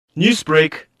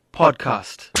Newsbreak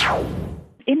Podcast.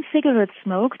 In cigarette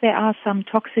smoke, there are some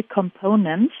toxic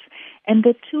components, and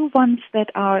the two ones that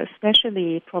are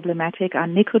especially problematic are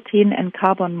nicotine and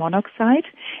carbon monoxide,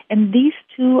 and these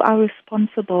two are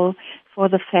responsible for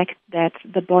the fact that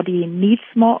the body needs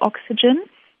more oxygen,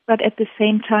 but at the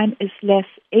same time is less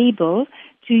able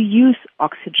to use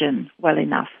oxygen well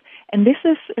enough. And this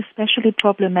is especially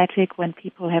problematic when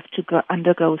people have to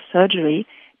undergo surgery,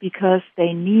 because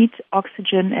they need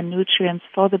oxygen and nutrients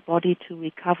for the body to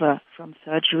recover from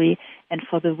surgery and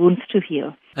for the wounds to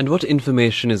heal. And what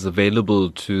information is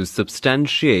available to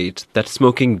substantiate that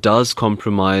smoking does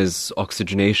compromise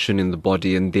oxygenation in the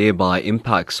body and thereby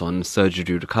impacts on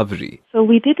surgery recovery? So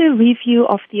we did a review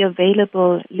of the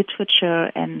available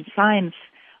literature and science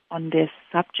on this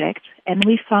subject, and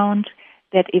we found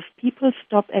that if people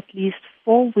stop at least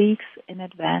 4 weeks in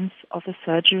advance of a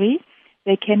surgery,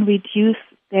 they can reduce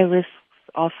their risks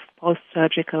of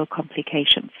post-surgical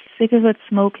complications. Cigarette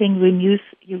smoking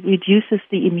reduces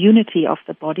the immunity of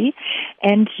the body,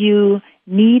 and you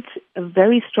need a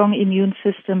very strong immune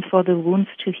system for the wounds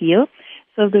to heal.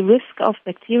 So the risk of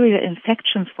bacterial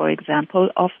infections, for example,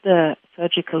 of the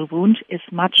surgical wound is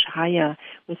much higher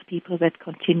with people that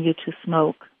continue to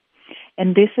smoke.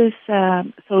 And this is,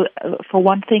 for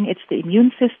one thing, it's the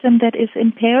immune system that is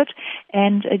impaired.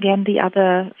 And again, the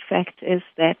other fact is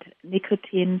that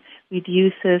nicotine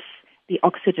reduces the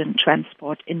oxygen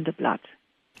transport in the blood.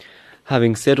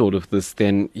 Having said all of this,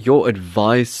 then, your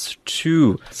advice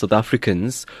to South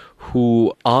Africans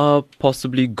who are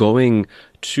possibly going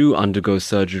to undergo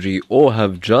surgery or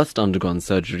have just undergone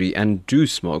surgery and do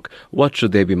smoke, what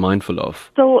should they be mindful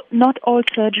of? So not all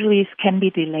surgeries can be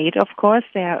delayed, of course.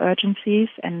 There are urgencies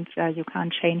and you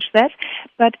can't change that.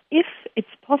 But if it's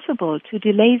possible to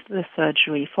delay the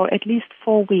surgery for at least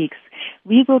 4 weeks,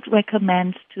 we would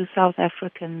recommend to South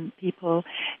African people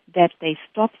that they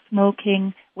stop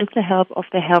smoking with the help of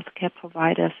the healthcare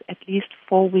providers at least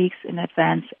 4 weeks in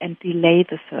advance and delay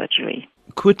the surgery.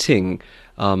 Quitting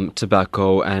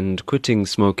tobacco and quitting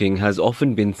smoking has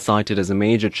often been cited as a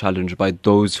major challenge by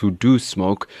those who do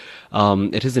smoke.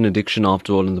 It is an addiction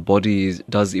after all, and the body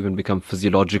does even become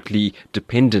physiologically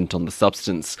dependent on the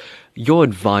substance. Your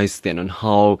advice then on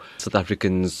how South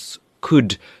Africans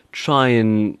could try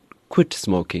and quit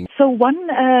smoking? So one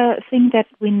thing that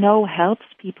we know helps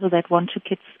people that want to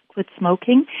quit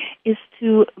smoking is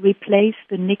to replace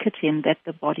the nicotine that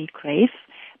the body craves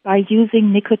by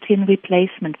using nicotine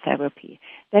replacement therapy.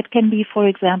 That can be, for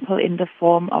example, in the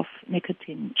form of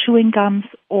nicotine chewing gums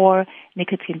or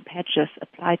nicotine patches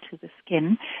applied to the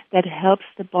skin that helps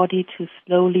the body to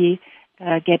slowly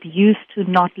get used to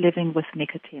not living with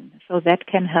nicotine. So that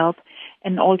can help.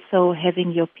 And also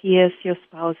having your peers, your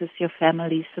spouses, your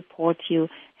family support you,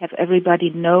 have everybody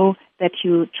know that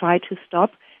you try to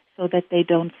stop so that they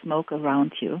don't smoke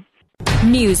around you.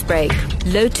 Newsbreak,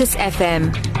 Lotus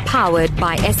FM, powered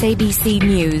by SABC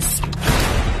News.